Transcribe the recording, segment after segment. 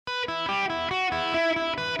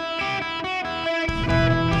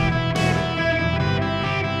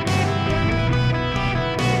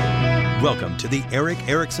Welcome to the Eric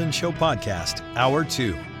Erickson Show Podcast, Hour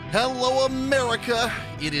 2. Hello, America.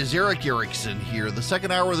 It is Eric Erickson here. The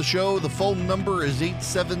second hour of the show, the phone number is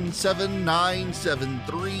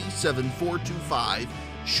 877-973-7425.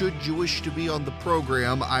 Should you wish to be on the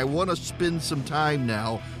program, I want to spend some time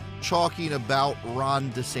now talking about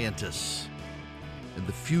Ron DeSantis and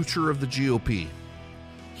the future of the GOP.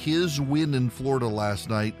 His win in Florida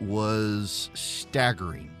last night was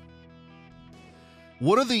staggering.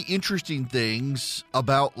 One of the interesting things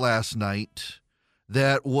about last night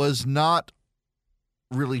that was not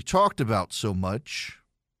really talked about so much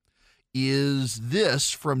is this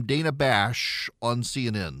from Dana Bash on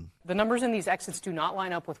CNN. The numbers in these exits do not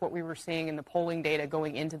line up with what we were seeing in the polling data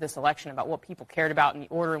going into this election about what people cared about and the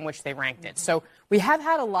order in which they ranked it. So we have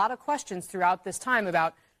had a lot of questions throughout this time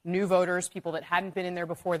about new voters, people that hadn't been in there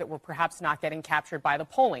before that were perhaps not getting captured by the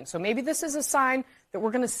polling. So maybe this is a sign that we're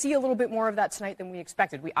going to see a little bit more of that tonight than we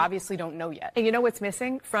expected. We obviously don't know yet. And you know what's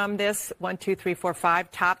missing from this 1, 2, 3, 4, 5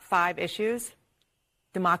 top 5 issues?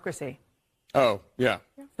 Democracy. Oh, yeah.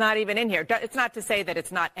 It's not even in here. It's not to say that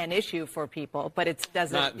it's not an issue for people, but it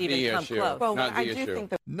doesn't Not even the come issue. close. Well, Not the I do issue. think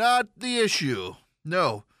that Not the issue.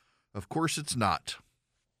 No, of course it's not.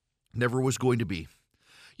 Never was going to be.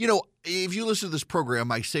 You know, if you listen to this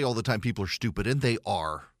program, I say all the time people are stupid, and they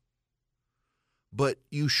are. But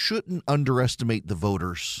you shouldn't underestimate the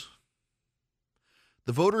voters.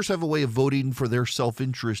 The voters have a way of voting for their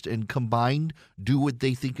self-interest and combined do what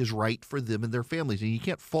they think is right for them and their families, and you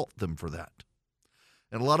can't fault them for that.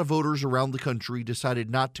 And a lot of voters around the country decided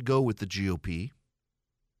not to go with the GOP,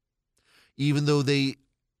 even though they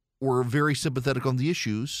were very sympathetic on the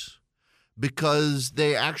issues, because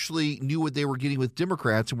they actually knew what they were getting with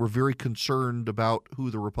Democrats and were very concerned about who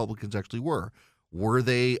the Republicans actually were. Were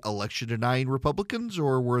they election-denying Republicans,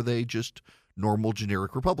 or were they just normal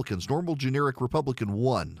generic Republicans? Normal generic Republican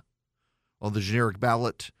won on the generic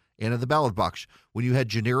ballot and in the ballot box. When you had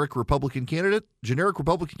generic Republican candidate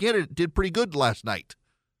did pretty good last night.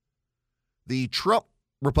 The Trump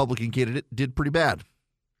Republican candidate did pretty bad.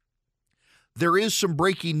 There is some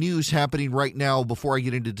breaking news happening right now before I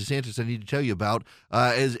get into DeSantis I need to tell you about.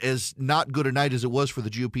 As not good a night as it was for the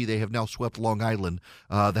GOP, they have now swept Long Island.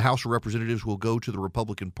 The House of Representatives will go to the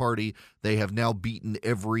Republican Party. They have now beaten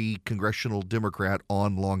every congressional Democrat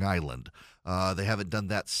on Long Island. They haven't done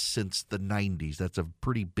that since the 90s. That's a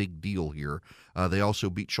pretty big deal here. They also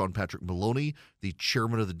beat Sean Patrick Maloney, the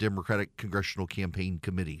chairman of the Democratic Congressional Campaign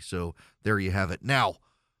Committee. So there you have it. Now,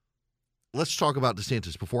 let's talk about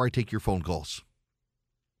DeSantis before I take your phone calls.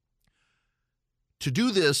 To do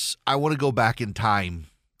this, I want to go back in time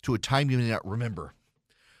to a time you may not remember.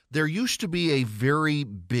 There used to be a very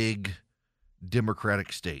big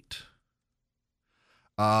Democratic state.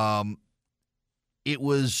 It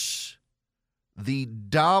was the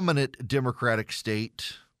dominant Democratic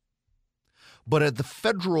state, but at the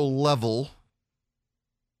federal level,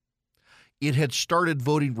 it had started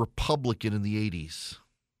voting Republican in the 80s.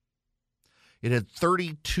 It had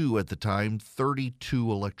 32 at the time,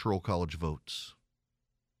 32 electoral college votes.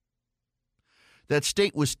 That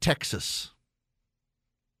state was Texas.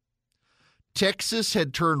 Texas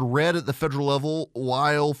had turned red at the federal level,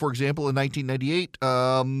 while, for example, in 1998,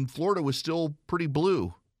 Florida was still pretty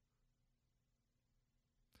blue.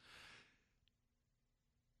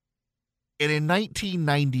 And in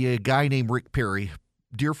 1990, a guy named Rick Perry,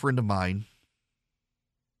 dear friend of mine,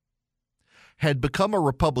 had become a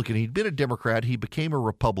Republican. He'd been a Democrat. He became a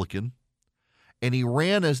Republican, and he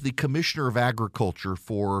ran as the Commissioner of Agriculture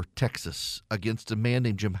for Texas against a man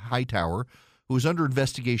named Jim Hightower, who was under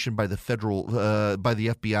investigation by the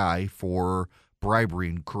FBI for bribery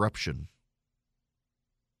and corruption.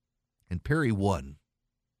 And Perry won.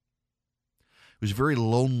 It was a very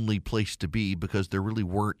lonely place to be because there really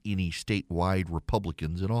weren't any statewide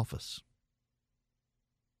Republicans in office.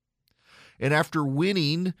 And after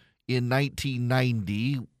winning in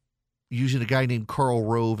 1990, using a guy named Karl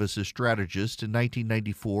Rove as his strategist, in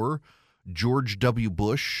 1994, George W.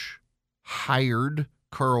 Bush hired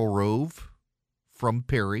Karl Rove from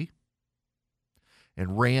Perry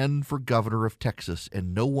and ran for governor of Texas,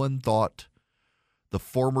 and no one thought the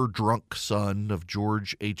former drunk son of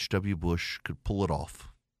George H.W. Bush could pull it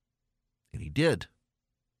off. And he did.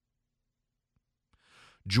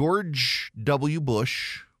 George W.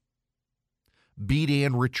 Bush beat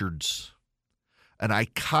Ann Richards, an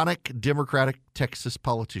iconic Democratic Texas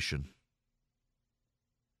politician.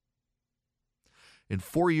 And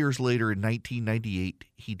 4 years later, in 1998,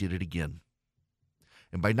 he did it again.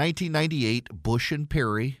 And by 1998, Bush and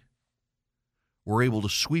Perry were able to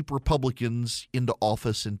sweep Republicans into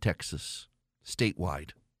office in Texas,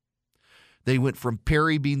 statewide. They went from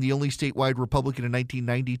Perry being the only statewide Republican in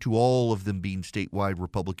 1990 to all of them being statewide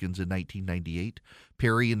Republicans in 1998.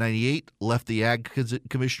 Perry in 98 left the Ag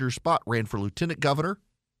Commissioner spot, ran for lieutenant governor,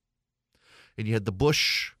 and you had the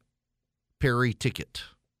Bush-Perry ticket.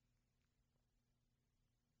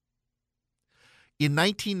 In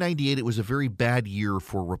 1998, it was a very bad year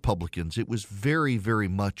for Republicans. It was very, very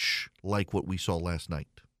much like what we saw last night.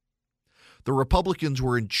 The Republicans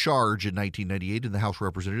were in charge in 1998 in the House of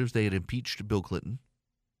Representatives. They had impeached Bill Clinton.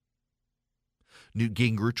 Newt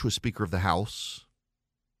Gingrich was Speaker of the House.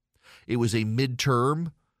 It was a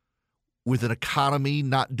midterm with an economy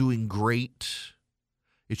not doing great.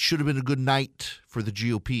 It should have been a good night for the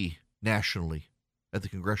GOP nationally at the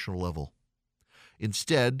congressional level.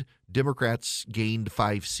 Instead, Democrats gained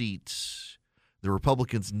 5 seats. The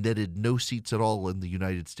Republicans netted no seats at all in the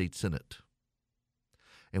United States Senate.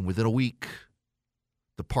 And within a week,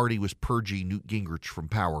 the party was purging Newt Gingrich from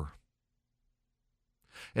power.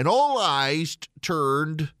 And all eyes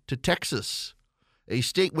turned to Texas, a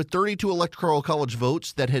state with 32 electoral college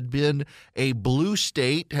votes that had been a blue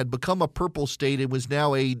state, had become a purple state, and was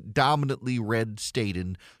now a dominantly red state.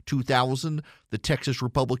 In 2000, the Texas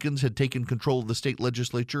Republicans had taken control of the state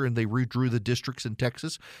legislature, and they redrew the districts in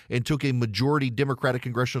Texas and took a majority Democratic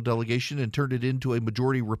congressional delegation and turned it into a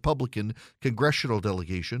majority Republican congressional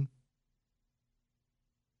delegation.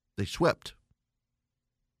 They swept.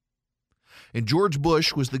 And George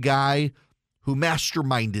Bush was the guy who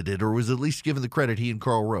masterminded it, or was at least given the credit, he and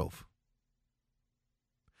Karl Rove.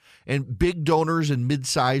 And big donors and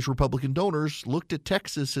mid-sized Republican donors looked at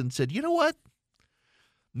Texas and said, you know what?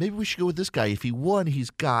 Maybe we should go with this guy. If he won,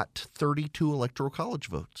 he's got 32 electoral college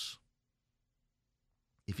votes.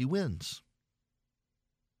 If he wins.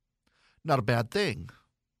 Not a bad thing.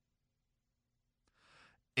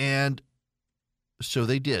 And so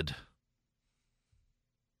they did.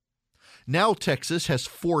 Now Texas has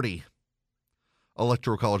 40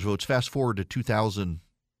 electoral college votes. Fast forward to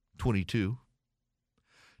 2022.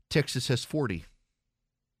 Texas has 40.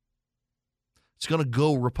 It's going to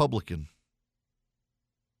go Republican.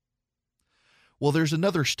 Well, there's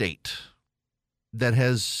another state that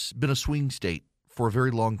has been a swing state for a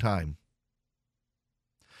very long time.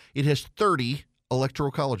 It has 30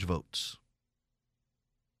 electoral college votes.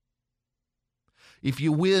 If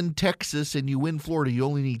you win Texas and you win Florida, you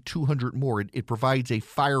only need 200 more. It provides a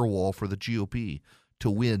firewall for the GOP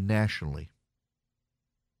to win nationally.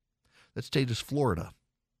 That state is Florida.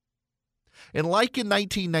 And like in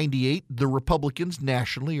 1998, the Republicans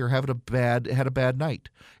nationally are had a bad night.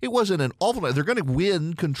 It wasn't an awful night. They're going to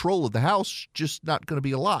win control of the House, just not going to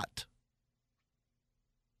be a lot.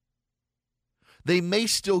 They may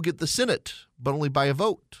still get the Senate, but only by a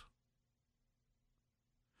vote.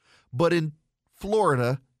 But in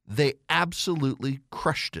Florida, they absolutely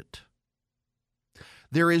crushed it.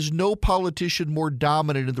 There is no politician more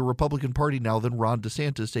dominant in the Republican Party now than Ron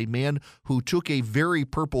DeSantis, a man who took a very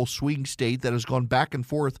purple swing state that has gone back and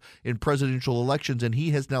forth in presidential elections, and he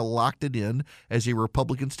has now locked it in as a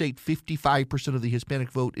Republican state. 55% of the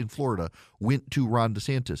Hispanic vote in Florida went to Ron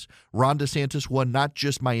DeSantis. Ron DeSantis won not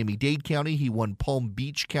just Miami-Dade County, he won Palm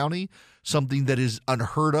Beach County, something that is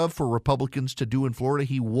unheard of for Republicans to do in Florida.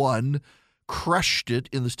 He won, crushed it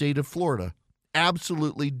in the state of Florida,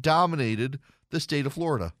 absolutely dominated the state of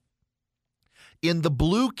Florida. In the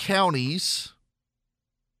blue counties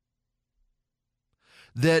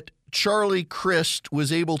that Charlie Crist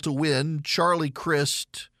was able to win, Charlie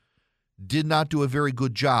Crist did not do a very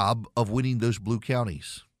good job of winning those blue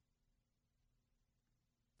counties.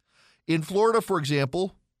 In Florida, for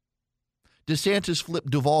example, DeSantis flipped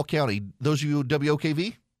Duval County. Those of you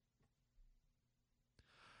WOKV,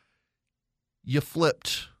 you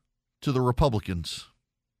flipped to the Republicans.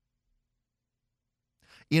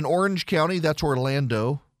 In Orange County, that's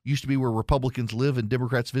Orlando. Used to be where Republicans live and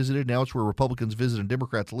Democrats visited. Now it's where Republicans visit and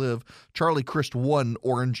Democrats live. Charlie Crist won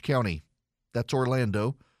Orange County. That's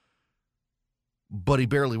Orlando. But he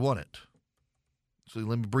barely won it. So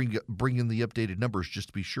let me bring in the updated numbers just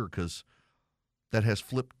to be sure, because that has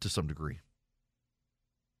flipped to some degree.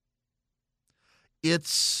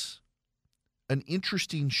 It's an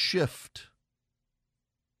interesting shift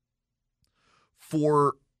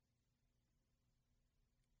for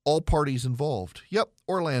all parties involved. Yep,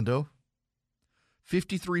 Orlando,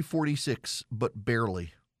 53-46, but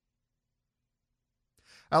barely.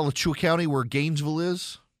 Alachua County, where Gainesville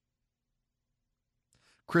is,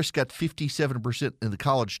 Chris got 57% in the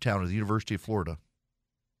college town of the University of Florida.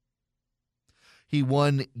 He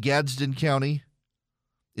won Gadsden County,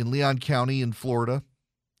 in Leon County in Florida,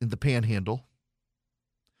 in the Panhandle,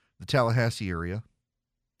 the Tallahassee area,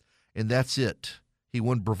 and that's it. He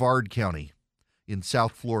won Brevard County in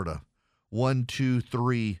South Florida. 1, 2,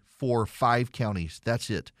 3, 4, 5 counties. That's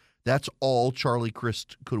it. That's all Charlie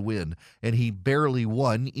Crist could win, and he barely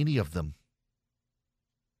won any of them.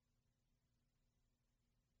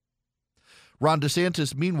 Ron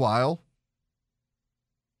DeSantis, meanwhile,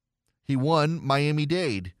 he won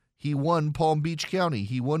Miami-Dade. He won Palm Beach County.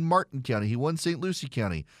 He won Martin County. He won St. Lucie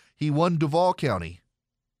County. He won Duval County.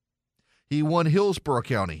 He won Hillsborough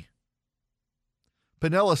County.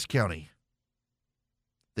 Pinellas County.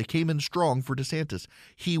 They came in strong for DeSantis.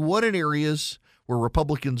 He won in areas where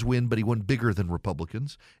Republicans win, but he won bigger than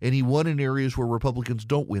Republicans. And he won in areas where Republicans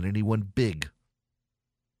don't win, and he won big.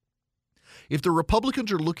 If the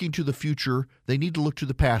Republicans are looking to the future, they need to look to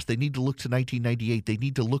the past. They need to look to 1998. They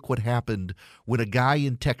need to look what happened when a guy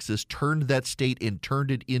in Texas turned that state and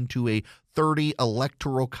turned it into a 30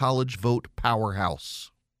 electoral college vote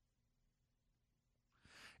powerhouse.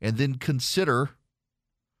 And then consider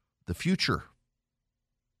the future.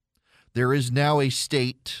 There is now a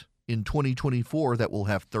state in 2024 that will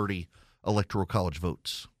have 30 electoral college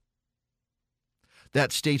votes.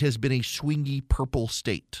 That state has been a swingy purple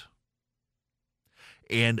state.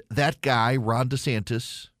 And that guy, Ron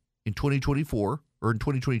DeSantis, in 2024 or in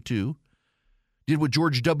 2022, did what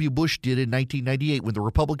George W. Bush did in 1998 when the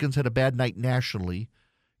Republicans had a bad night nationally,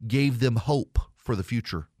 gave them hope for the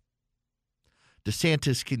future.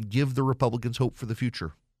 DeSantis can give the Republicans hope for the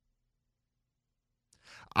future.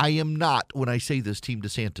 I am not, when I say this, Team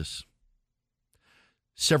DeSantis.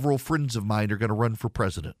 Several friends of mine are going to run for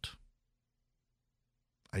president.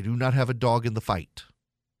 I do not have a dog in the fight.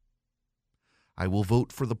 I will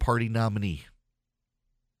vote for the party nominee.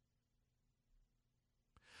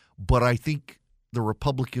 But I think the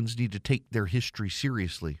Republicans need to take their history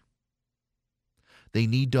seriously. They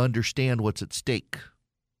need to understand what's at stake.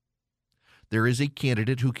 There is a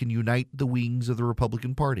candidate who can unite the wings of the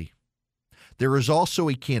Republican Party. There is also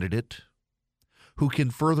a candidate who can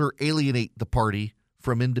further alienate the party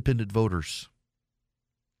from independent voters.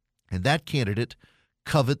 And that candidate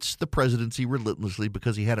covets the presidency relentlessly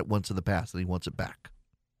because he had it once in the past and he wants it back.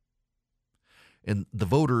 And the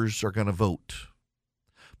voters are going to vote.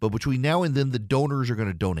 But between now and then, the donors are going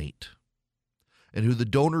to donate. And who the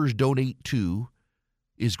donors donate to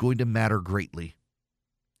is going to matter greatly.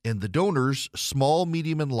 And the donors, small,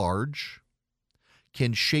 medium, and large,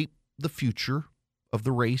 can shape the future of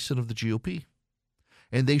the race and of the GOP.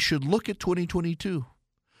 And they should look at 2022,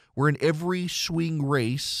 where in every swing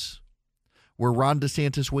race where Ron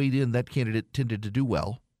DeSantis weighed in, that candidate tended to do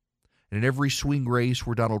well. And in every swing race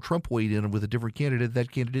where Donald Trump weighed in with a different candidate,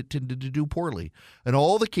 that candidate tended to do poorly. And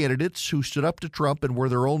all the candidates who stood up to Trump and were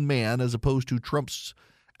their own man as opposed to Trump's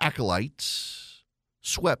acolytes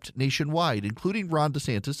swept nationwide, including Ron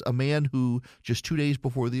DeSantis, a man who just 2 days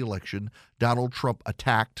before the election, Donald Trump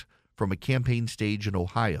attacked from a campaign stage in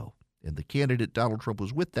Ohio. And the candidate Donald Trump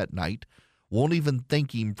was with that night won't even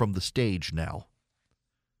thank him from the stage now.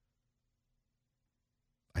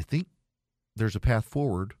 I think there's a path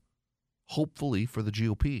forward, hopefully, for the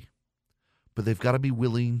GOP. But they've got to be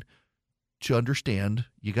willing to understand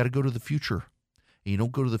you got to go to the future. And you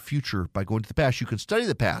don't go to the future by going to the past. You can study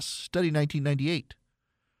the past, study 1998.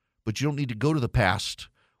 But you don't need to go to the past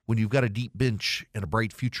when you've got a deep bench and a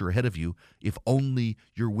bright future ahead of you, if only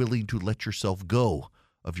you're willing to let yourself go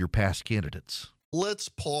of your past candidates. Let's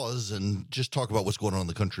pause and just talk about what's going on in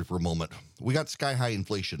the country for a moment. We got sky-high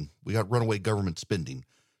inflation. We got runaway government spending.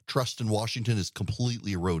 Trust in Washington is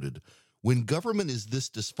completely eroded. When government is this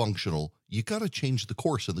dysfunctional, you got to change the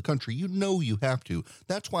course of the country. You know you have to.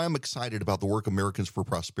 That's why I'm excited about the work Americans for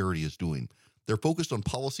Prosperity is doing. They're focused on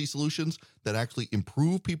policy solutions that actually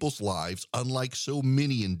improve people's lives, unlike so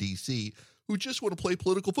many in D.C. who just want to play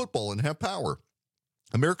political football and have power.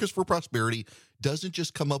 Americans for Prosperity doesn't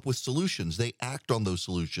just come up with solutions. They act on those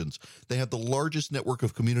solutions. They have the largest network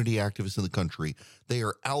of community activists in the country. They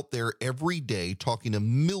are out there every day talking to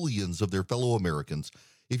millions of their fellow Americans.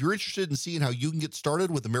 If you're interested in seeing how you can get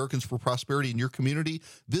started with Americans for Prosperity in your community,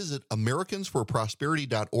 visit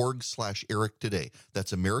americansforprosperity.org/Eric today.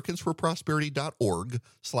 That's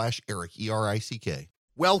americansforprosperity.org/Eric, ERICK.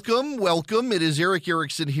 Welcome. It is Eric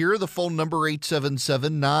Erickson here. The phone number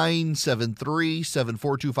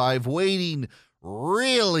 877-973-7425. Waiting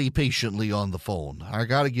really patiently on the phone. I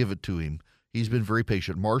got to give it to him. He's been very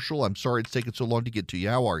patient. Marshall, I'm sorry it's taken so long to get to you.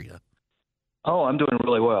 How are you? Oh, I'm doing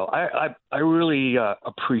really well. I really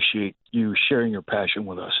appreciate you sharing your passion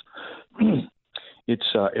with us.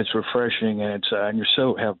 It's refreshing, and you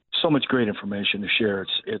have so much great information to share.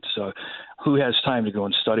 It's who has time to go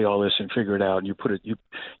and study all this and figure it out? And you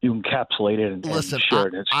encapsulate it and share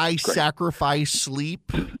it. I sacrifice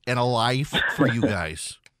sleep and a life for you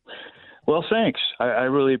guys. Well, thanks. I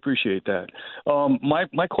really appreciate that.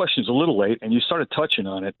 My question's a little late, and you started touching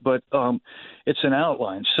on it, but it's an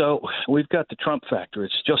outline. So we've got the Trump factor.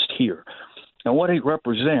 It's just here. And what it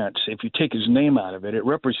represents, if you take his name out of it, it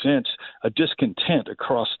represents a discontent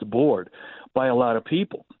across the board by a lot of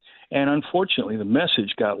people. And unfortunately, the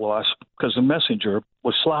message got lost because the messenger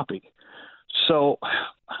was sloppy. So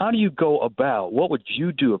how do you go about, what would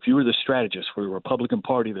you do if you were the strategist for the Republican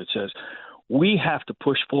Party that says, we have to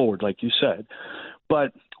push forward, like you said,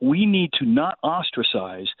 but we need to not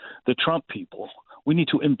ostracize the Trump people. We need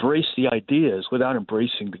to embrace the ideas without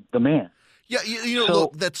embracing the man. Yeah,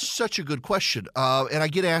 look, that's such a good question, and I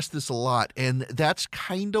get asked this a lot, and that's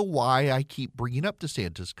kind of why I keep bringing up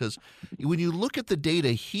DeSantis, because when you look at the data,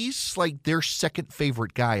 he's like their second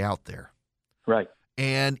favorite guy out there. Right.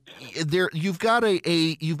 And you've got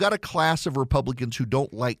a class of Republicans who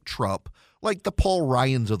don't like Trump, like the Paul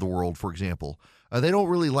Ryans of the world, for example. They don't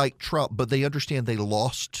really like Trump, but they understand they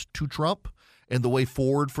lost to Trump, and the way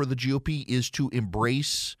forward for the GOP is to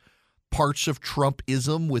embrace parts of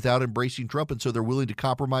Trumpism without embracing Trump, and so they're willing to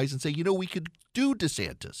compromise and say, we could do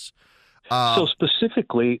DeSantis. So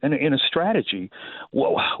specifically, in a strategy,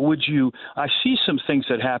 would you? I see some things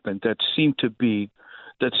that happen that seem to be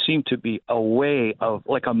a way of,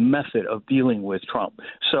 like, a method of dealing with Trump.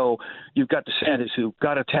 So you've got DeSantis who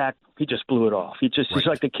got attacked. He just blew it off. He's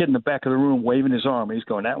like the kid in the back of the room waving his arm. He's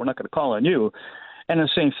going, we're not going to call on you. And the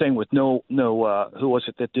same thing with who was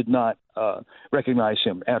it that did not recognize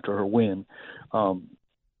him after her win? On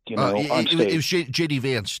stage. It was J.D.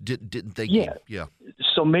 Vance didn't think. Yeah.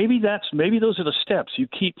 So maybe those are the steps.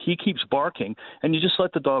 He keeps barking, and you just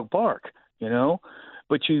let the dog bark.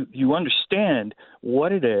 But you understand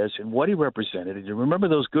what it is and what he represented, and you remember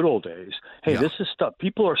those good old days. Hey, This is stuff.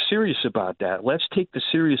 People are serious about that. Let's take the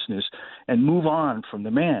seriousness and move on from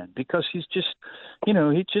the man, because he's just,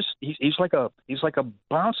 he's like a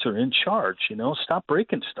bouncer in charge. Stop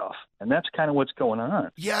breaking stuff, and that's kind of what's going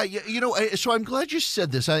on. Yeah. So I'm glad you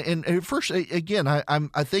said this. And first, again,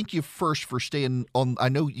 I thank you first for staying on. I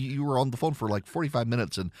know you were on the phone for like 45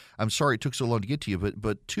 minutes, and I'm sorry it took so long to get to you.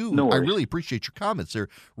 But two, I really appreciate your comments. They're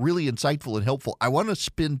really insightful and helpful. I want to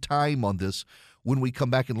spend time on this when we come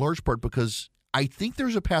back, in large part because I think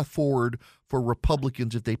there's a path forward for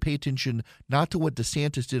Republicans if they pay attention not to what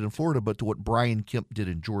DeSantis did in Florida, but to what Brian Kemp did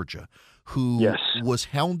in Georgia, who was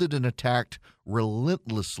hounded and attacked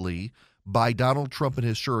relentlessly by Donald Trump and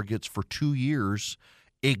his surrogates for 2 years,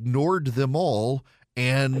 ignored them all,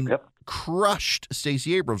 and crushed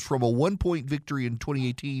Stacey Abrams from a 1-point victory in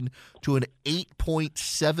 2018 to an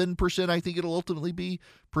 8.7%, I think it'll ultimately be,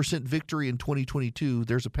 percent victory in 2022.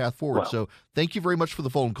 There's a path forward. Wow. So thank you very much for the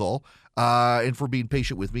phone call and for being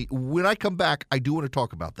patient with me. When I come back, I do want to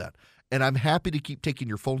talk about that. And I'm happy to keep taking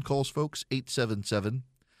your phone calls, folks,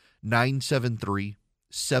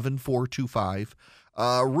 877-973-7425.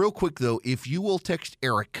 Real quick, though, if you will text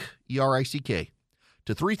Eric, E-R-I-C-K,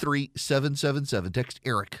 to 33777. Text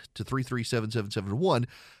Eric to 33777.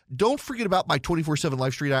 Don't forget about my 24/7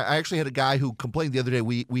 live stream. I actually had a guy who complained the other day.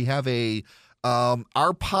 We have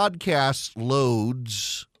our podcast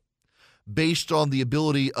loads based on the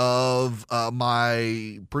ability of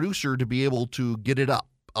my producer to be able to get it up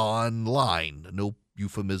online. No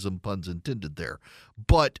euphemism, puns intended there.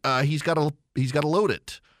 But he's got to load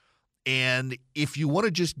it. And if you want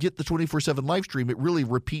to just get the 24/7 live stream, it really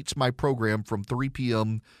repeats my program from 3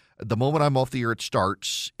 p.m. The moment I'm off the air, it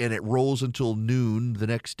starts, and it rolls until noon the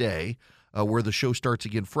next day, where the show starts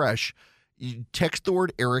again fresh. You text the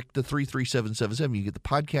word Eric to 33777. You get the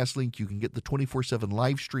podcast link. You can get the 24/7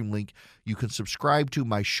 live stream link. You can subscribe to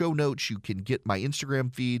my show notes. You can get my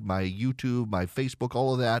Instagram feed, my YouTube, my Facebook,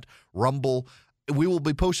 all of that, Rumble. We will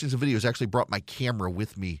be posting some videos. I actually brought my camera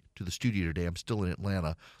with me to the studio today. I'm still in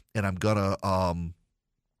Atlanta. And I'm gonna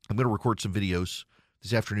record some videos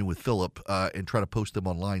this afternoon with Philip and try to post them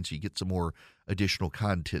online so you get some more additional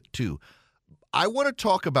content too. I want to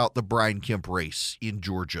talk about the Brian Kemp race in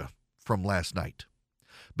Georgia from last night,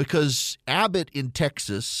 because Abbott in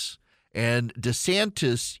Texas and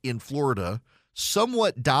DeSantis in Florida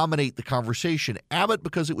somewhat dominate the conversation. Abbott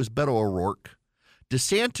because it was Beto O'Rourke,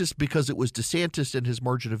 DeSantis because it was DeSantis and his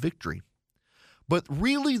margin of victory. But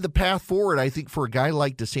really the path forward, I think, for a guy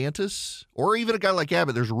like DeSantis or even a guy like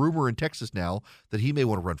Abbott, there's a rumor in Texas now that he may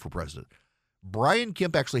want to run for president. Brian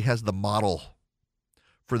Kemp actually has the model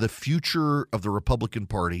for the future of the Republican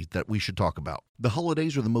Party that we should talk about. The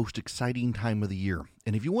holidays are the most exciting time of the year,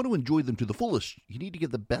 and if you want to enjoy them to the fullest, you need to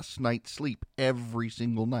get the best night's sleep every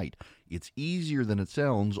single night. It's easier than it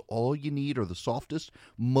sounds. All you need are the softest,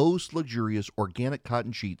 most luxurious organic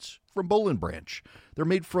cotton sheets from Boll & Branch. They're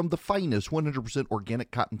made from the finest 100%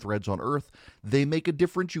 organic cotton threads on earth. They make a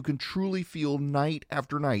difference you can truly feel night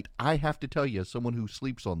after night. I have to tell you, as someone who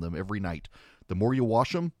sleeps on them every night, the more you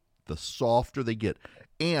wash them, the softer they get.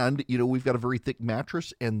 And, we've got a very thick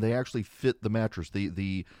mattress, and they actually fit the mattress.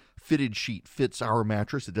 The fitted sheet fits our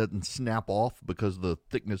mattress. It doesn't snap off because of the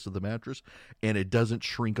thickness of the mattress, and it doesn't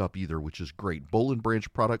shrink up either, which is great. Boll &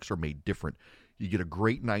 Branch products are made different. You get a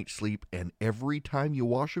great night's sleep, and every time you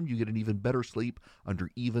wash them, you get an even better sleep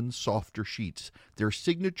under even softer sheets. Their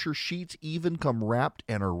signature sheets even come wrapped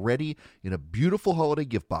and are ready in a beautiful holiday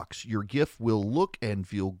gift box. Your gift will look and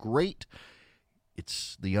feel great.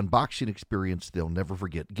 It's the unboxing experience they'll never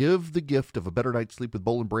forget. Give the gift of a better night's sleep with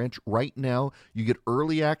Boll & Branch. Right now, you get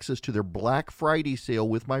early access to their Black Friday sale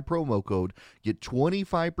with my promo code. Get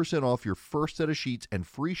 25% off your first set of sheets and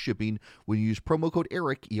free shipping when you use promo code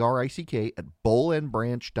ERIC, E-R-I-C-K, at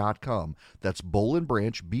bollandbranch.com. That's Boll &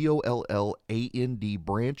 Branch, B-O-L-L-A-N-D,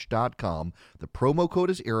 branch.com. The promo code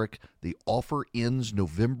is ERIC. The offer ends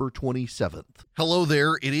November 27th. Hello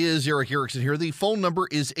there. It is Eric Erickson here. The phone number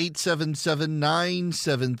is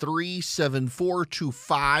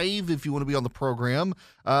 877-973-7425 if you want to be on the program.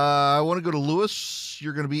 I want to go to Lewis.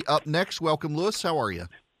 You're going to be up next. Welcome, Lewis. How are you?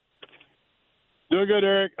 Doing good,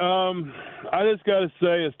 Eric. I just got to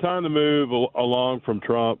say it's time to move along from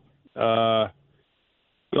Trump. The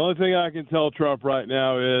only thing I can tell Trump right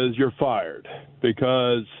now is you're fired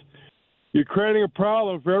because you're creating a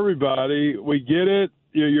problem for everybody. We get it.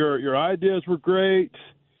 Your ideas were great,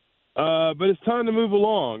 but it's time to move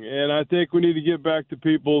along. And I think we need to get back to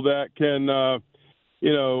people that can,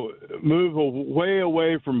 move way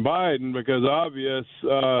away from Biden because obvious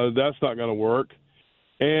that's not going to work.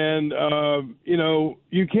 And,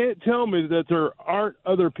 you can't tell me that there aren't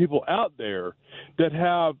other people out there that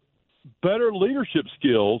have better leadership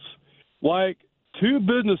skills like two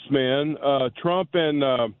businessmen, Trump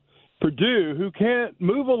and Purdue, who can't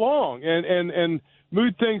move along and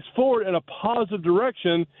move things forward in a positive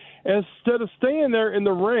direction instead of staying there in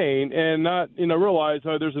the rain and not, realize,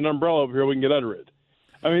 there's an umbrella over here, we can get under it.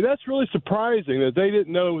 I mean, that's really surprising that they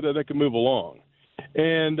didn't know that they could move along.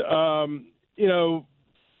 And,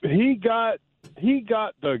 he got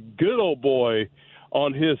the good old boy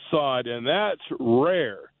on his side, and that's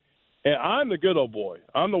rare. And I'm the good old boy.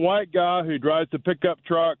 I'm the white guy who drives the pickup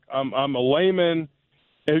truck. I'm a layman.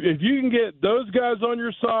 If you can get those guys on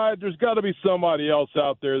your side, there's got to be somebody else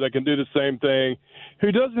out there that can do the same thing,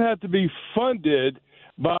 who doesn't have to be funded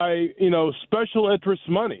by, special interest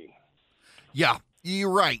money. Yeah,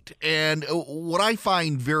 you're right. And what I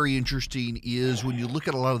find very interesting is when you look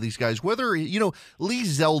at a lot of these guys, whether, Lee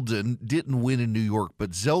Zeldin didn't win in New York,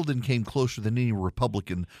 but Zeldin came closer than any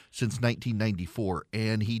Republican since 1994.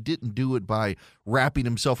 And he didn't do it by wrapping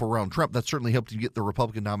himself around Trump. That certainly helped him get the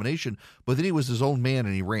Republican nomination. But then he was his own man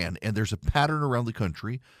and he ran. And there's a pattern around the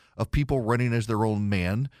country of people running as their own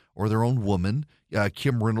man or their own woman.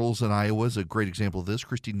 Kim Reynolds in Iowa is a great example of this.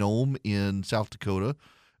 Kristi Noem in South Dakota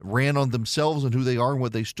ran on themselves and who they are and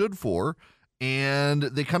what they stood for, and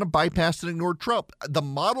they kind of bypassed and ignored Trump. The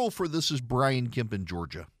model for this is Brian Kemp in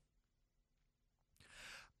Georgia.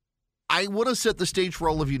 I want to set the stage for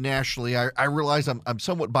all of you nationally. I realize I'm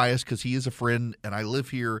somewhat biased because he is a friend and I live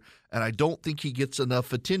here, and I don't think he gets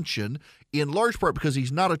enough attention, in large part because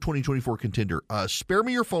he's not a 2024 contender. Spare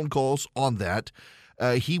me your phone calls on that.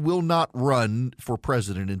 He will not run for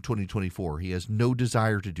president in 2024. He has no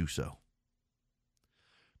desire to do so.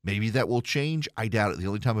 Maybe that will change. I doubt it. The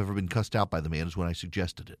only time I've ever been cussed out by the man is when I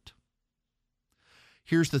suggested it.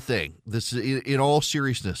 Here's the thing. This is, in all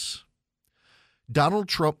seriousness, Donald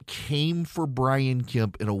Trump came for Brian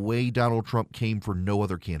Kemp in a way Donald Trump came for no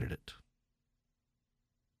other candidate.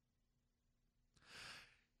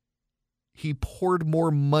 He poured more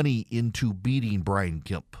money into beating Brian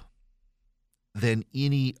Kemp than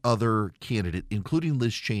any other candidate, including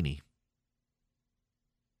Liz Cheney.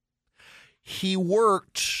 He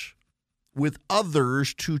worked with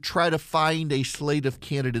others to try to find a slate of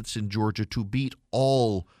candidates in Georgia to beat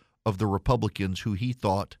all of the Republicans who he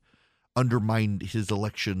thought undermined his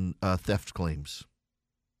election theft claims.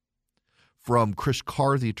 From Chris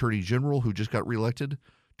Carr, the Attorney General, who just got reelected,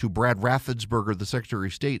 to Brad Raffensperger, the Secretary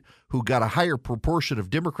of State, who got a higher proportion of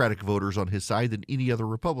Democratic voters on his side than any other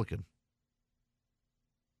Republican.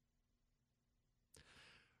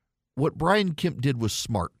 What Brian Kemp did was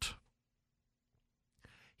smart.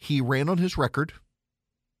 He ran on his record.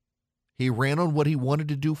 He ran on what he wanted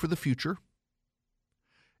to do for the future,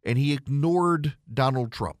 and he ignored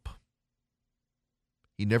Donald Trump.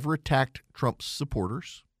 He never attacked Trump's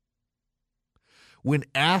supporters. When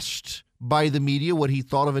asked by the media what he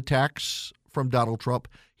thought of attacks from Donald Trump,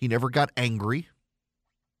 he never got angry.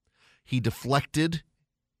 He deflected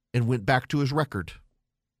and went back to his record.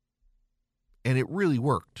 And it really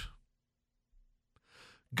worked.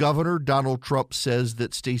 Governor Donald Trump says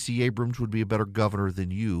that Stacey Abrams would be a better governor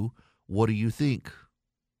than you. What do you think?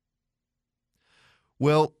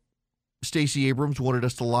 Well, Stacey Abrams wanted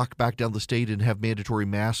us to lock back down the state and have mandatory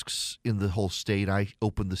masks in the whole state. I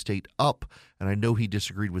opened the state up, and I know he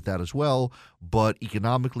disagreed with that as well. But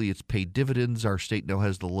economically, it's paid dividends. Our state now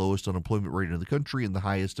has the lowest unemployment rate in the country and the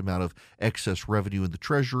highest amount of excess revenue in the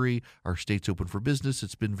Treasury. Our state's open for business.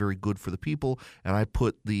 It's been very good for the people. And I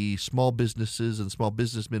put the small businesses and small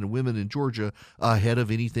businessmen and women in Georgia ahead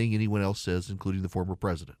of anything anyone else says, including the former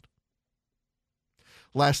president.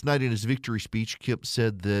 Last night in his victory speech, Kemp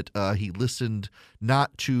said that he listened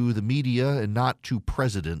not to the media and not to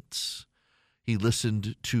presidents. He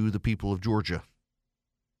listened to the people of Georgia,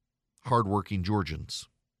 hardworking Georgians.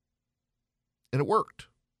 And it worked.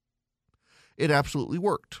 It absolutely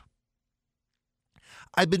worked.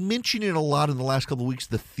 I've been mentioning a lot in the last couple of weeks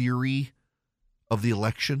the theory of the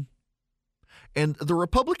election. And the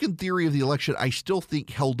Republican theory of the election, I still think,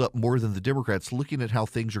 held up more than the Democrats, looking at how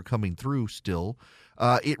things are coming through still.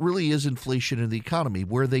 It really is inflation in the economy.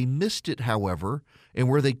 Where they missed it, however, and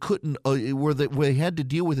where they couldn't, where they had to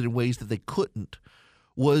deal with it in ways that they couldn't,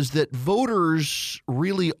 was that voters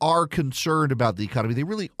really are concerned about the economy. They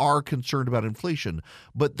really are concerned about inflation.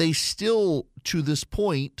 But they still, to this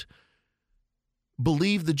point,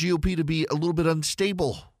 believe the GOP to be a little bit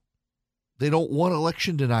unstable. They don't want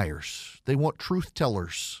election deniers. They want truth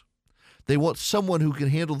tellers. They want someone who can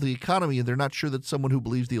handle the economy, and they're not sure that someone who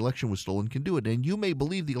believes the election was stolen can do it. And you may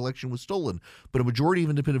believe the election was stolen, but a majority of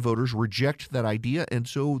independent voters reject that idea and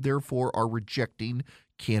so therefore are rejecting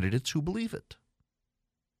candidates who believe it.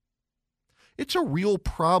 It's a real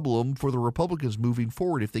problem for the Republicans moving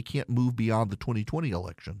forward if they can't move beyond the 2020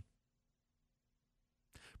 election.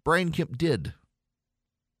 Brian Kemp did.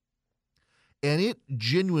 And it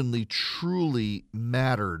genuinely, truly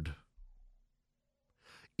mattered.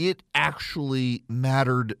 It actually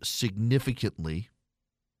mattered significantly.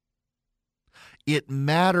 It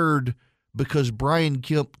mattered because Brian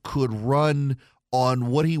Kemp could run on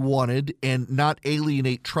what he wanted and not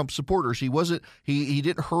alienate Trump supporters. He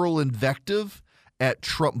didn't hurl invective at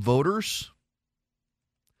Trump voters.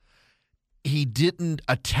 He didn't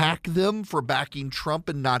attack them for backing Trump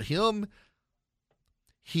and not him.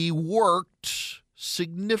 He worked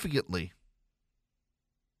significantly.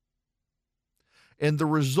 And the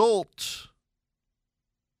result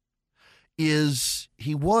is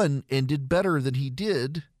he won and did better than he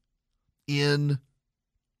did in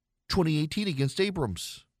 2018 against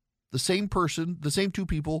Abrams. The same person, the same two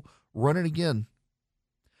people running again.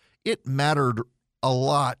 It mattered a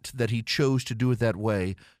lot that he chose to do it that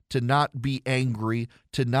way, to not be angry,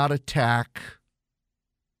 to not attack,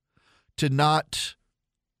 to not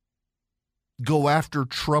go after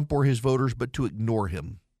Trump or his voters, but to ignore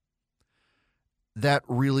him. That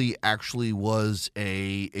really actually was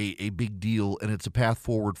a big deal, and it's a path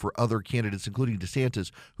forward for other candidates, including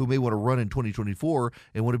DeSantis, who may want to run in 2024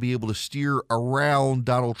 and want to be able to steer around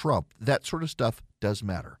Donald Trump. That sort of stuff does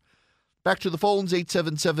matter. Back to the phones,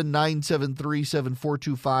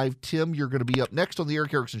 877-973-7425. Tim, you're going to be up next on the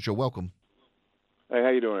Eric Erickson Show. Welcome. Hey, how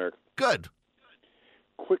you doing, Eric? Good.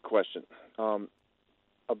 Quick question.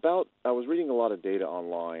 I was reading a lot of data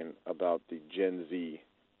online about the Gen Z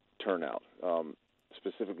turnout,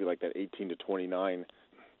 specifically like that 18 to 29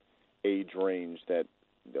 age range. That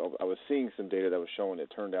I was seeing some data that was showing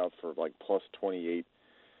it turned out for like plus 28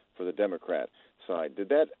 for the Democrat side. Did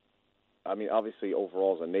that? I mean, obviously,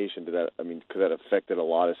 overall as a nation, could that affected a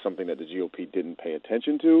lot as something that the GOP didn't pay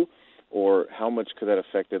attention to, or how much could that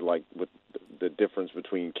affected like with the difference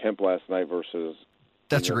between Kemp last night versus?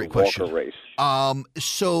 That's a great question. Race.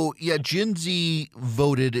 Gen Z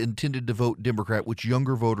intended to vote Democrat, which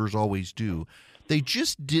younger voters always do. They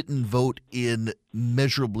just didn't vote in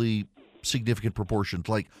measurably significant proportions.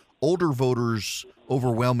 Like older voters,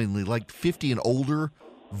 overwhelmingly, like 50 and older,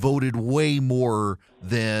 voted way more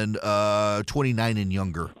than 29 and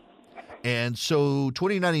younger. And so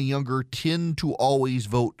 29 and younger tend to always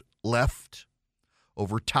vote left.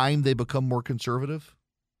 Over time, they become more conservative.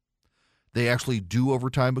 They actually do over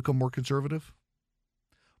time become more conservative.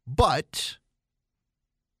 But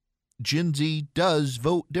Gen Z does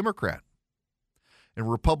vote Democrat. And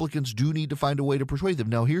Republicans do need to find a way to persuade them.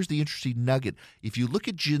 Now, here's the interesting nugget. If you look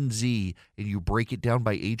at Gen Z and you break it down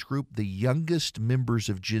by age group, the youngest members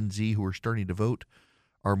of Gen Z who are starting to vote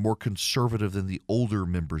are more conservative than the older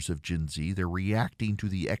members of Gen Z. They're reacting to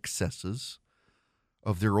the excesses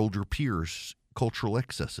of their older peers, cultural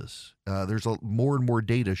excesses. There's more and more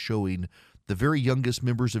data showing the very youngest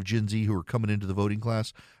members of Gen Z who are coming into the voting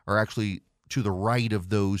class are actually to the right of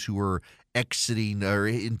those who are exiting or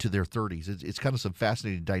into their 30s. It's kind of some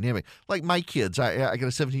fascinating dynamic. Like my kids, I got a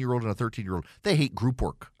 17-year-old and a 13-year-old. They hate group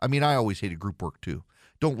work. I mean, I always hated group work too.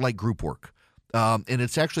 Don't like group work. And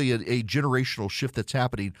it's actually a generational shift that's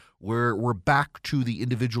happening where we're back to the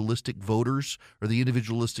individualistic voters or the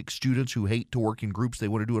individualistic students who hate to work in groups. They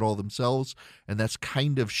want to do it all themselves. And that's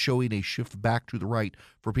kind of showing a shift back to the right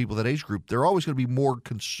for people that age group. They're always going to be more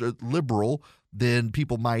liberal than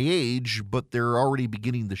people my age, but they're already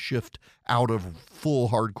beginning the shift out of full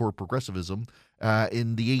hardcore progressivism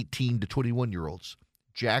in the 18 to 21-year-olds.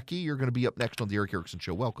 Jackie, you're going to be up next on the Eric Erickson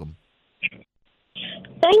Show. Welcome.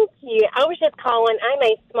 Thank you. I was just calling. I'm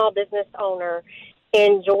a small business owner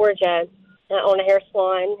in Georgia. I own a hair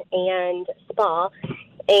salon and spa.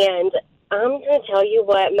 And I'm going to tell you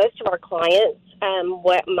what most of our clients,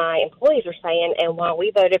 what my employees are saying and why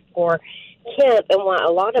we voted for Kemp and why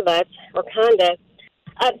a lot of us are kind of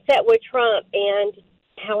upset with Trump and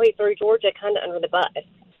how he threw Georgia kind of under the bus.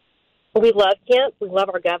 We love Kemp. We love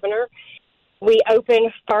our governor. We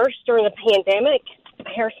opened first during the pandemic.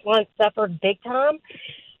 Hair salon suffered big time.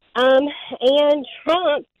 And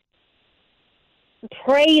Trump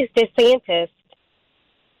praised DeSantis,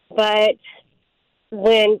 but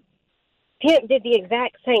when Kemp did the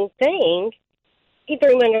exact same thing, he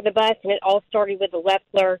threw him under the bus, and it all started with the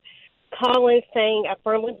Leffler Collins saying, I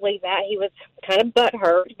firmly believe that he was kind of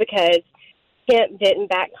butthurt because Kemp didn't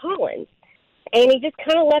back Collins. And he just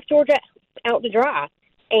kind of left Georgia out to dry.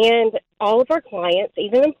 And all of our clients,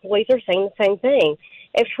 even employees, are saying the same thing.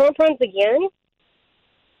 If Trump runs again,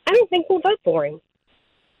 I don't think we'll vote for him.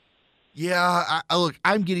 Yeah, look,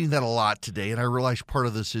 I'm getting that a lot today, and I realize part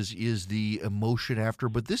of this is the emotion after,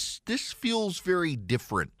 but this feels very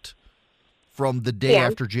different from the day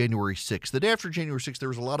after January 6th. The day after January 6th, there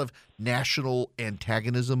was a lot of national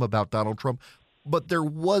antagonism about Donald Trump, but there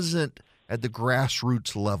wasn't at the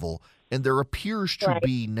grassroots level. And there appears to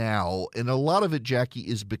be now, and a lot of it, Jackie,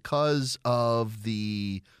 is because of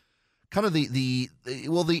the kind of the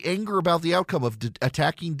anger about the outcome of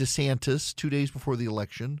attacking DeSantis 2 days before the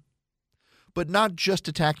election, but not just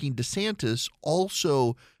attacking DeSantis,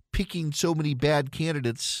 also picking so many bad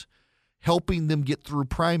candidates, helping them get through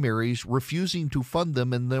primaries, refusing to fund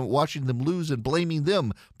them, and then watching them lose and blaming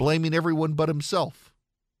them, blaming everyone but himself.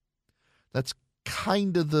 That's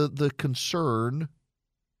kind of the concern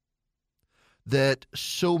that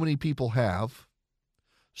so many people have,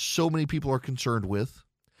 so many people are concerned with,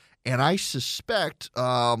 and I suspect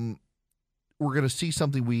we're going to see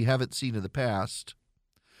something we haven't seen in the past.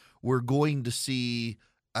 We're going to see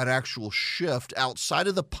an actual shift outside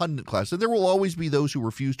of the pundit class, and there will always be those who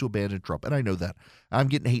refuse to abandon Trump, and I know that. I'm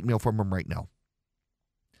getting hate mail from them right now.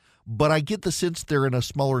 But I get the sense they're in a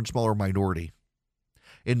smaller and smaller minority.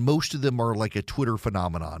 And most of them are like a Twitter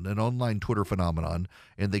phenomenon, an online Twitter phenomenon,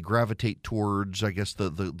 and they gravitate towards, I guess,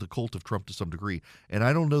 the cult of Trump to some degree. And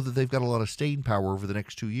I don't know that they've got a lot of staying power over the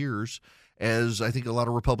next 2 years, as I think a lot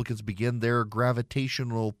of Republicans begin their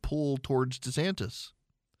gravitational pull towards DeSantis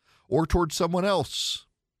or towards someone else.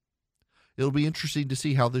 It'll be interesting to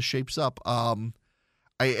see how this shapes up. I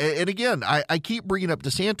keep bringing up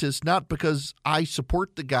DeSantis not because I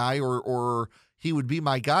support the guy or he would be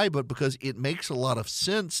my guy, but because it makes a lot of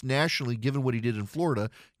sense nationally, given what he did in Florida,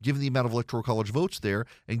 given the amount of electoral college votes there,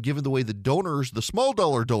 and given the way the donors, the small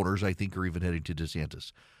dollar donors, I think, are even heading to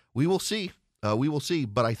DeSantis. We will see.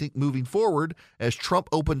 But I think moving forward, as Trump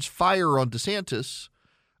opens fire on DeSantis,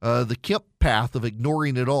 the Kemp path of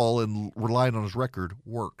ignoring it all and relying on his record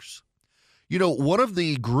works. You know, one of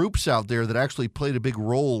the groups out there that actually played a big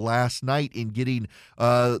role last night in getting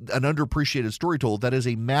an underappreciated story told, that is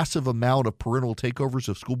a massive amount of parental takeovers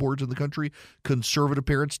of school boards in the country, conservative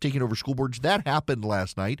parents taking over school boards. That happened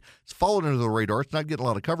last night. It's fallen under the radar. It's not getting a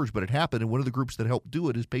lot of coverage, but it happened, and one of the groups that helped do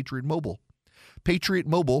it is Patriot Mobile. Patriot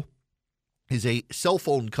Mobile is a cell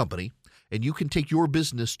phone company, and you can take your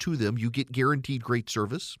business to them. You get guaranteed great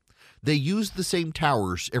service. They use the same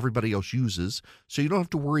towers everybody else uses, so you don't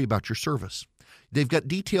have to worry about your service. They've got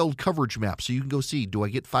detailed coverage maps, so you can go see, do I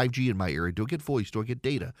get 5G in my area? Do I get voice? Do I get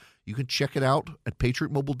data? You can check it out at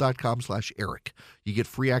patriotmobile.com/Eric. You get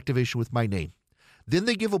free activation with my name. Then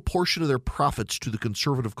they give a portion of their profits to the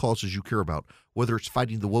conservative causes you care about, whether it's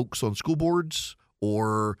fighting the wokes on school boards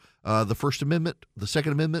or the First Amendment, the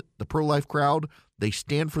Second Amendment, the pro-life crowd. They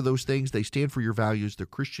stand for those things. They stand for your values. They're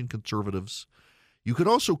Christian conservatives. You can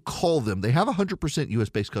also call them. They have 100%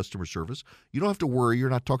 U.S.-based customer service. You don't have to worry.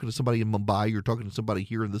 You're not talking to somebody in Mumbai. You're talking to somebody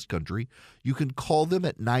here in this country. You can call them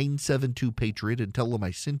at 972-PATRIOT and tell them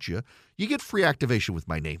I sent you. You get free activation with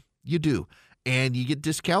my name. You do. And you get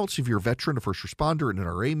discounts if you're a veteran, a first responder, an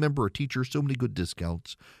NRA member, a teacher, so many good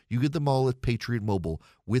discounts. You get them all at Patriot Mobile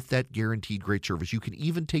with that guaranteed great service. You can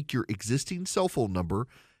even take your existing cell phone number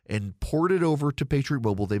and port it over to Patriot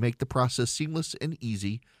Mobile. They make the process seamless and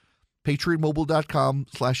easy.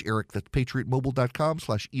 PatriotMobile.com/Eric. That's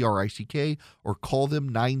PatriotMobile.com/ERICK, or call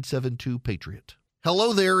them 972-PATRIOT.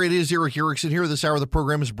 Hello there, it is Eric Erickson here. This hour of the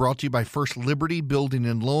program is brought to you by First Liberty Building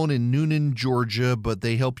and Loan in Noonan, Georgia, but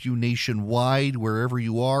they help you nationwide, wherever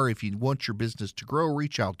you are. If you want your business to grow,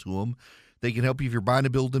 reach out to them. They can help you if you're buying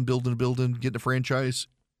a building, getting a franchise,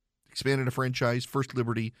 expanding a franchise,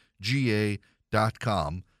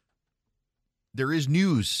 FirstLibertyGA.com. There is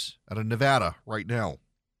news out of Nevada right now.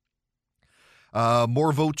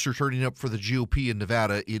 More votes are turning up for the GOP in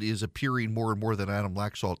Nevada. It is appearing more and more that Adam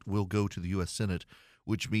Laxalt will go to the U.S. Senate,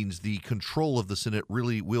 which means the control of the Senate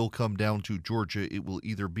really will come down to Georgia. It will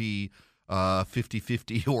either be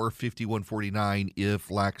 50-50 or 51-49 if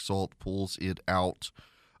Laxalt pulls it out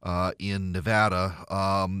in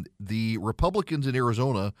Nevada. The Republicans in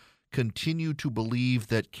Arizona continue to believe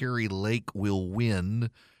that Kari Lake will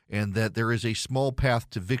win, and that there is a small path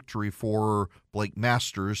to victory for Blake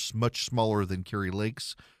Masters, much smaller than Kari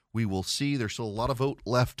Lake's. We will see. There's still a lot of vote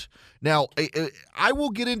left. Now, I will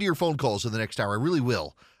get into your phone calls in the next hour. I really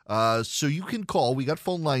will. So you can call. We got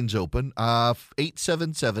phone lines open,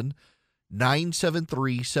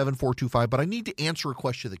 877-973-7425. But I need to answer a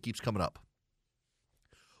question that keeps coming up.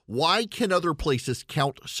 Why can other places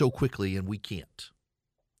count so quickly and we can't?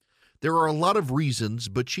 There are a lot of reasons,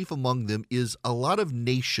 but chief among them is a lot of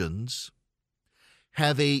nations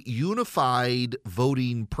have a unified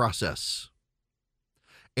voting process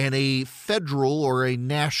and a federal or a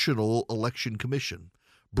national election commission.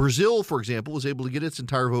 Brazil, for example, was able to get its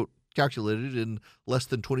entire vote calculated in less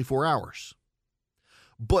than 24 hours.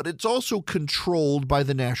 But it's also controlled by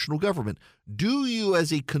the national government. Do you,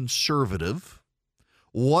 as a conservative,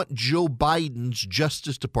 want Joe Biden's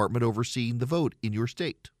Justice Department overseeing the vote in your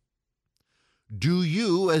state? Do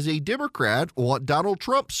you, as a Democrat, want Donald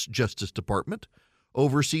Trump's Justice Department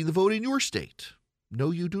overseeing the vote in your state?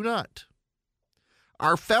 No, you do not.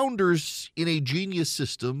 Our founders, in a genius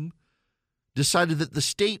system, decided that the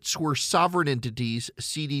states were sovereign entities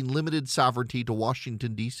ceding limited sovereignty to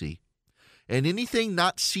Washington, D.C., and anything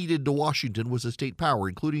not ceded to Washington was a state power,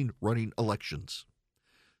 including running elections.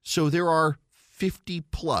 So there are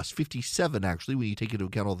 57 actually, when you take into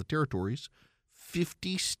account all the territories,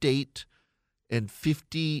 50 state and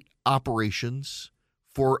 50 operations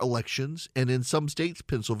for elections. And in some states,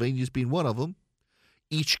 Pennsylvania's being one of them,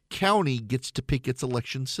 each county gets to pick its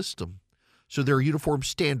election system. So there are uniform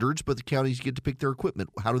standards, but the counties get to pick their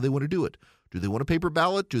equipment. How do they want to do it? Do they want a paper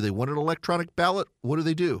ballot? Do they want an electronic ballot? What do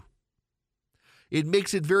they do? It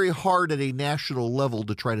makes it very hard at a national level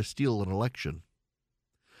to try to steal an election.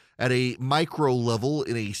 At a micro level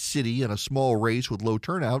in a city in a small race with low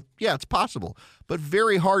turnout, yeah, it's possible, but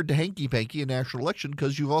very hard to hanky-panky a national election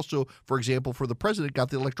because you've also, for example, for the president,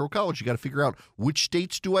 got the Electoral College. You got to figure out which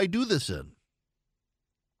states do I do this in.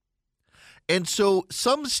 And so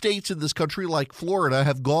some states in this country, like Florida,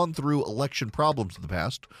 have gone through election problems in the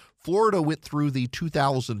past. Florida went through the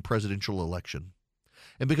 2000 presidential election.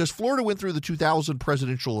 And because Florida went through the 2000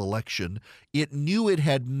 presidential election, it knew it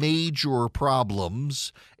had major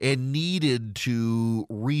problems and needed to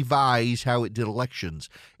revise how it did elections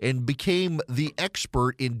and became the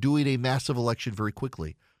expert in doing a massive election very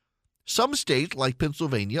quickly. Some states, like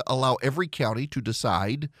Pennsylvania, allow every county to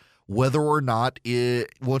decide whether or not it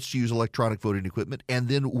wants to use electronic voting equipment and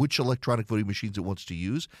then which electronic voting machines it wants to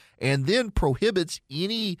use, and then prohibits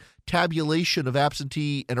any tabulation of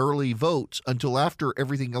absentee and early votes until after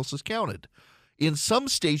everything else is counted. In some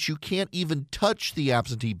states, you can't even touch the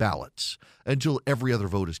absentee ballots until every other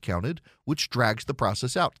vote is counted, which drags the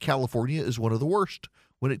process out. California is one of the worst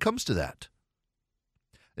when it comes to that.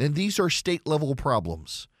 And these are state-level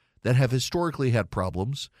problems that have historically had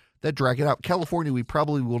problems that drag it out. California, we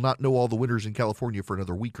probably will not know all the winners in California for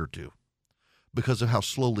another week or two because of how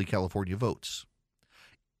slowly California votes.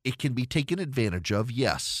 It can be taken advantage of,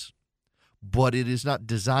 yes, but it is not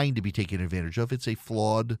designed to be taken advantage of. It's a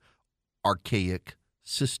flawed, archaic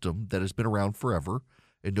system that has been around forever,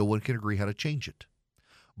 and no one can agree how to change it.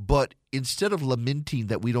 But instead of lamenting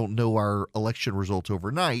that we don't know our election results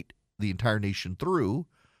overnight, the entire nation through,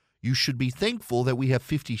 You should be thankful that we have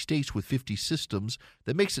 50 states with 50 systems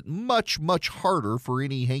that makes it much, much harder for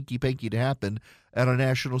any hanky-panky to happen at a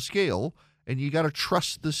national scale. And you got to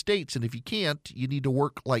trust the states. And if you can't, you need to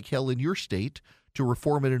work like hell in your state to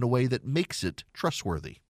reform it in a way that makes it trustworthy.